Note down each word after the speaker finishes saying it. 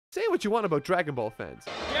Say what you want about Dragon Ball fans,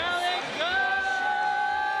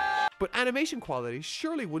 but animation quality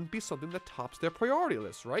surely wouldn't be something that tops their priority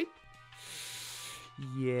list, right?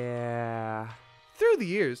 Yeah. Through the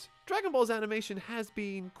years, Dragon Ball's animation has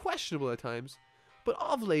been questionable at times, but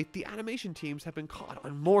of late, the animation teams have been caught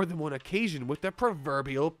on more than one occasion with their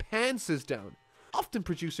proverbial pantses down, often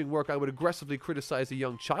producing work I would aggressively criticize a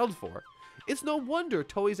young child for. It's no wonder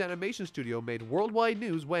Toei's Animation Studio made worldwide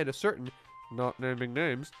news when a certain, not naming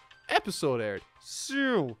names, episode aired.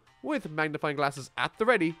 So, with magnifying glasses at the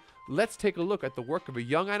ready, let's take a look at the work of a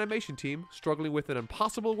young animation team struggling with an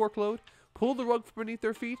impossible workload, pull the rug from beneath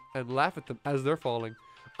their feet, and laugh at them as they're falling.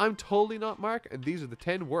 I'm totally not Mark, and these are the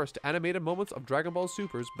 10 worst animated moments of Dragon Ball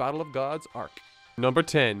Super's Battle of Gods arc. Number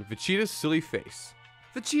 10. Vegeta's silly face.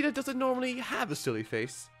 Vegeta doesn't normally have a silly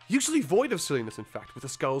face. Usually void of silliness, in fact, with a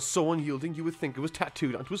skull so unyielding you would think it was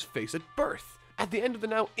tattooed onto his face at birth. At the end of the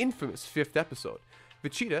now infamous 5th episode,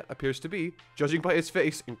 Vegeta appears to be, judging by his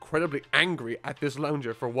face, incredibly angry at this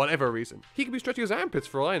lounger for whatever reason. He could be stretching his armpits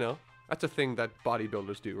for all I know. That's a thing that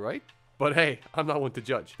bodybuilders do, right? But hey, I'm not one to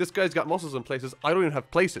judge. This guy's got muscles in places I don't even have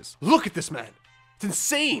places. Look at this man! It's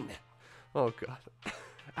insane! Oh god.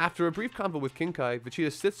 After a brief convo with King Kai,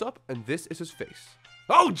 Vegeta sits up and this is his face.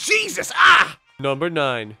 Oh Jesus! Ah! Number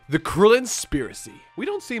 9. The Krillin-spiracy. We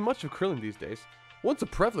don't see much of Krillin these days. Once a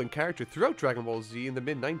prevalent character throughout Dragon Ball Z in the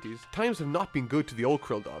mid-90s, times have not been good to the old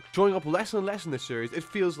Krill dog. Showing up less and less in this series, it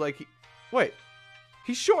feels like he... Wait.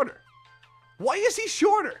 He's shorter. Why is he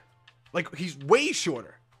shorter? Like, he's way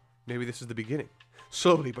shorter. Maybe this is the beginning.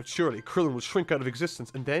 Slowly but surely, Krillin will shrink out of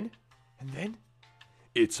existence, and then...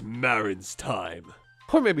 It's Marin's time.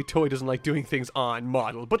 Or maybe Toei doesn't like doing things on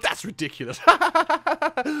model, but that's ridiculous.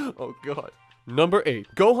 Oh god. Number 8.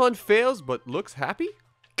 Gohan fails but looks happy?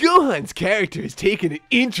 Gohan's character has taken an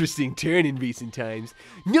interesting turn in recent times,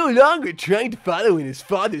 no longer trying to follow in his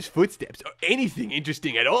father's footsteps, or anything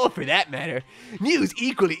interesting at all for that matter. News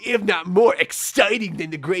equally, if not more exciting than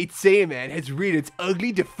the Great Saiyaman has reared its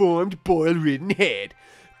ugly, deformed, boil-ridden head.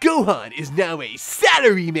 Gohan is now a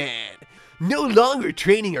salaryman! No longer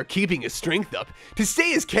training or keeping his strength up. To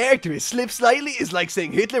say his character has slipped slightly is like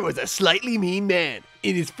saying Hitler was a slightly mean man.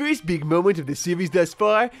 In his first big moment of the series thus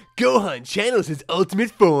far, Gohan channels his ultimate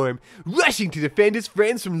form, rushing to defend his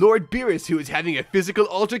friends from Lord Beerus, who is having a physical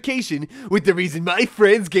altercation with the reason my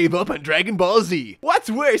friends gave up on Dragon Ball Z. What's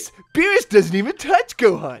worse, Beerus doesn't even touch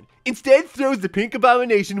Gohan, instead throws the pink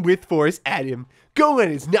abomination with force at him. Gohan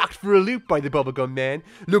is knocked for a loop by the Bubblegum Man,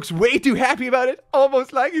 looks way too happy about it,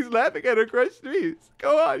 almost like he's laughing at her crushed dreams.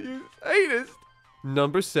 Go on, you sadist.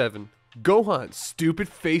 Number 7. Gohan's stupid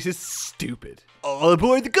face is stupid. All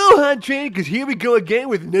aboard the Gohan train, because here we go again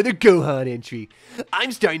with another Gohan entry.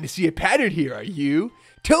 I'm starting to see a pattern here, are you?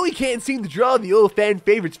 Toei can't seem to draw the old fan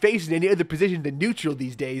favorite's face in any other position than neutral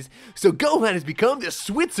these days, so Gohan has become the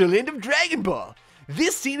Switzerland of Dragon Ball.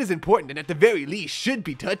 This scene is important and at the very least should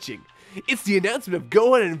be touching. It's the announcement of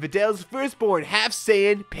Gohan and Vidal's firstborn half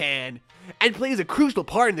Saiyan, Pan, and plays a crucial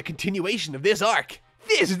part in the continuation of this arc.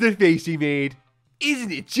 This is the face he made.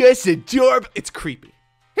 Isn't it just adorable? It's creepy.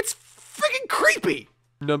 It's freaking creepy!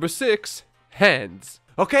 Number 6. Hands.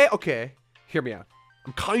 Okay, hear me out.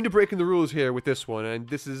 I'm kind of breaking the rules here with this one, and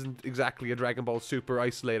this isn't exactly a Dragon Ball Super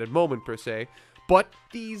isolated moment per se, but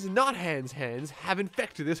these not hands have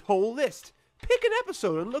infected this whole list. Pick an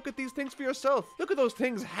episode and look at these things for yourself. Look at those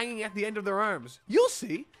things hanging at the end of their arms. You'll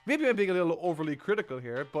see. Maybe I'm being a little overly critical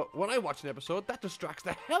here, but when I watch an episode, that distracts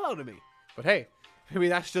the hell out of me. But hey, maybe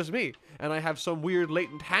that's just me, and I have some weird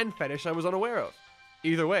latent hand fetish I was unaware of.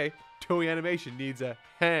 Either way, Toei Animation needs a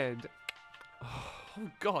hand.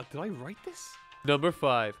 Oh god, did I write this? Number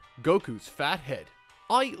 5. Goku's fat head.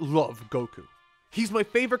 I love Goku. He's my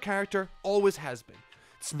favorite character, always has been.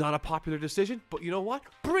 It's not a popular decision, but you know what?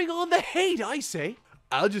 Bring on the hate, I say!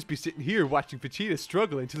 I'll just be sitting here watching Vegeta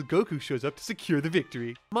struggle until Goku shows up to secure the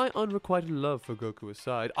victory. My unrequited love for Goku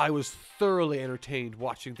aside, I was thoroughly entertained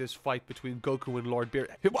watching this fight between Goku and Lord Beerus.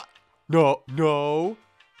 What? No.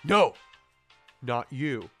 Not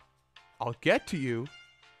you. I'll get to you.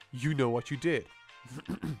 You know what you did.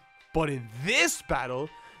 But in this battle,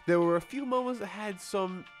 there were a few moments that had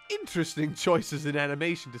some interesting choices in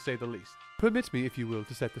animation, to say the least. Permit me, if you will,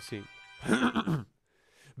 to set the scene.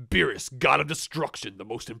 Beerus, god of destruction, the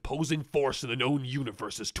most imposing force in the known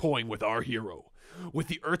universe, is toying with our hero. With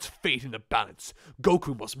the Earth's fate in the balance,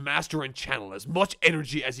 Goku must master and channel as much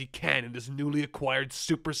energy as he can in his newly acquired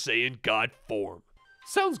Super Saiyan God form.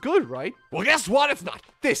 Sounds good, right? Well, guess what? It's not.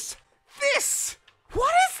 This!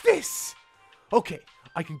 What is this? Okay,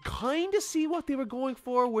 I can kind of see what they were going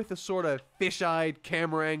for with a sort of fish-eyed,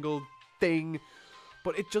 camera-angled thing,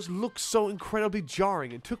 but it just looked so incredibly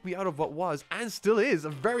jarring and took me out of what was, and still is, a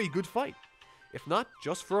very good fight. If not,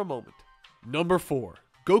 just for a moment. Number 4.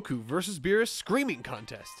 Goku vs. Beerus Screaming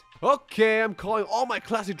Contest. Okay, I'm calling all my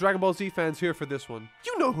classic Dragon Ball Z fans here for this one.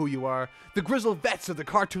 You know who you are. The grizzled vets of the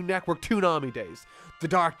Cartoon Network Toonami days. The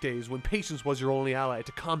dark days when patience was your only ally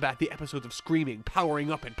to combat the episodes of screaming,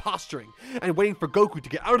 powering up and posturing, and waiting for Goku to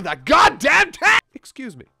get out of that goddamn tank!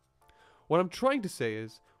 Excuse me. What I'm trying to say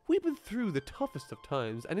is, we've been through the toughest of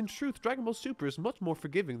times, and in truth, Dragon Ball Super is much more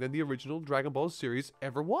forgiving than the original Dragon Ball series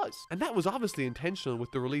ever was. And that was obviously intentional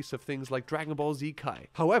with the release of things like Dragon Ball Z Kai.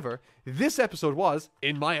 However, this episode was,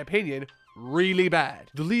 in my opinion, really bad.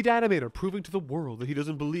 The lead animator proving to the world that he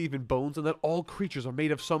doesn't believe in bones and that all creatures are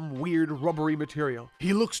made of some weird rubbery material.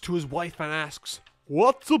 He looks to his wife and asks,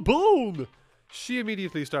 "What's a bone?" She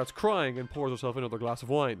immediately starts crying and pours herself another glass of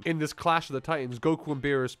wine. In this Clash of the Titans, Goku and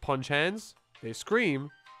Beerus punch hands, they scream,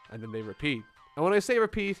 and then they repeat. And when I say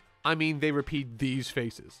repeat, I mean they repeat these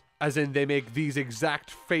faces. As in they make these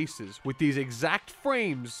exact faces with these exact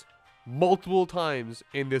frames multiple times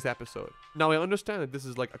in this episode. Now I understand that this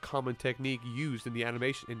is like a common technique used in the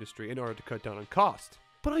animation industry in order to cut down on cost.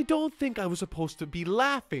 But I don't think I was supposed to be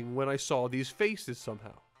laughing when I saw these faces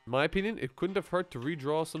somehow. In my opinion, it couldn't have hurt to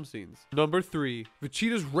redraw some scenes. Number 3.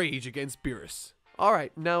 Vegeta's rage against Beerus.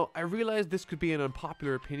 Alright, now I realize this could be an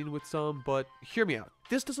unpopular opinion with some, but hear me out.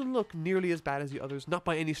 This doesn't look nearly as bad as the others, not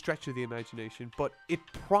by any stretch of the imagination, but it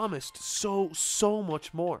promised so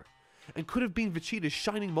much more, and could have been Vegeta's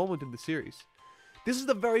shining moment in the series. This is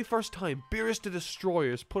the very first time Beerus the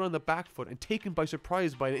Destroyer is put on the back foot and taken by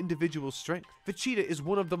surprise by an individual's strength. Vegeta is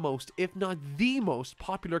one of the most, if not the most,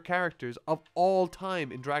 popular characters of all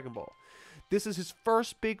time in Dragon Ball. This is his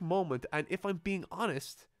first big moment, and if I'm being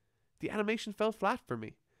honest, the animation fell flat for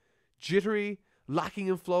me. Jittery, lacking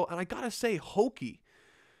in flow, and I gotta say, hokey.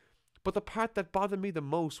 But the part that bothered me the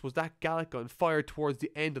most was that Gallic gun fired towards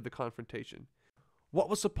the end of the confrontation. What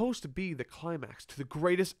was supposed to be the climax to the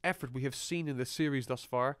greatest effort we have seen in the series thus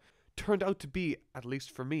far turned out to be, at least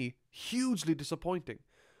for me, hugely disappointing.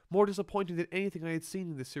 More disappointing than anything I had seen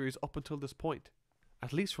in the series up until this point.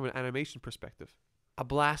 At least from an animation perspective. A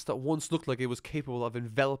blast that once looked like it was capable of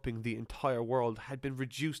enveloping the entire world had been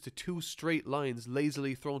reduced to 2 straight lines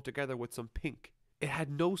lazily thrown together with some pink. It had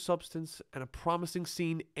no substance, and a promising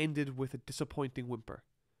scene ended with a disappointing whimper.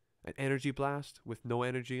 An energy blast with no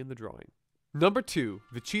energy in the drawing. Number 2.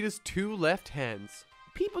 Vegeta's 2 left hands.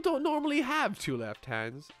 People don't normally have 2 left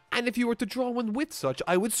hands, and if you were to draw one with such,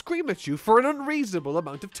 I would scream at you for an unreasonable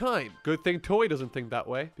amount of time. Good thing Toei doesn't think that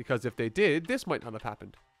way, because if they did, this might not have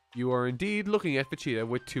happened. You are indeed looking at Vegeta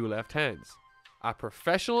with 2 left hands. A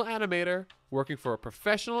professional animator working for a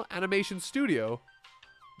professional animation studio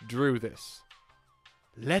drew this.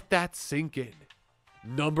 Let that sink in.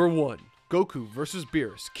 Number 1. Goku vs.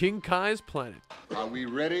 Beerus, King Kai's planet. Are we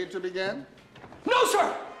ready to begin? No,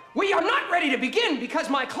 sir! We are not ready to begin because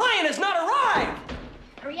my client has not arrived!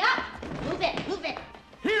 Hurry up! Move it, move it!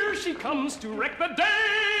 Here she comes to wreck the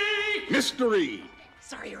day! Mystery!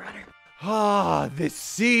 Sorry, Your Honor. Ah, this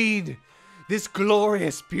scene! This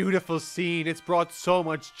glorious, beautiful scene. It's brought so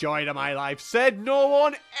much joy to my life. Said no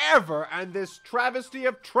one ever, and this travesty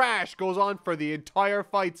of trash goes on for the entire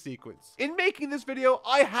fight sequence. In making this video,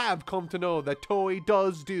 I have come to know that Toei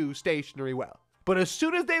does do stationery well. But as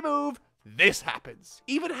soon as they move, this happens.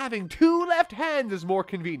 Even having 2 left hands is more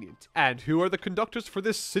convenient. And who are the conductors for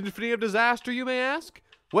this symphony of disaster, you may ask?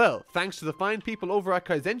 Well, thanks to the fine people over at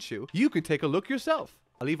Kaizenshu, you can take a look yourself.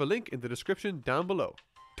 I'll leave a link in the description down below.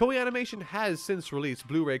 Toei Animation has since released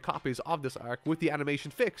Blu-ray copies of this arc with the animation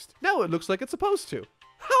fixed. Now it looks like it's supposed to.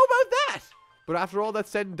 How about that? But after all that's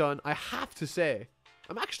said and done, I have to say,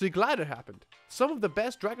 I'm actually glad it happened. Some of the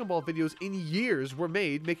best Dragon Ball videos in years were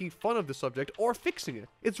made making fun of the subject or fixing it.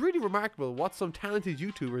 It's really remarkable what some talented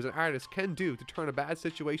YouTubers and artists can do to turn a bad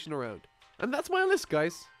situation around. And that's my list,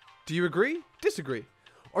 guys. Do you agree? Disagree?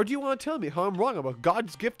 Or do you want to tell me how I'm wrong about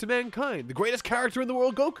God's gift to mankind, the greatest character in the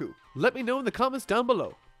world, Goku? Let me know in the comments down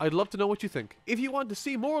below. I'd love to know what you think. If you want to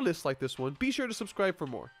see more lists like this one, be sure to subscribe for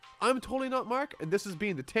more. I'm Totally Not Mark, and this has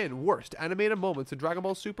been the 10 worst animated moments in Dragon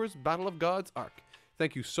Ball Super's Battle of Gods arc.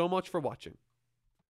 Thank you so much for watching.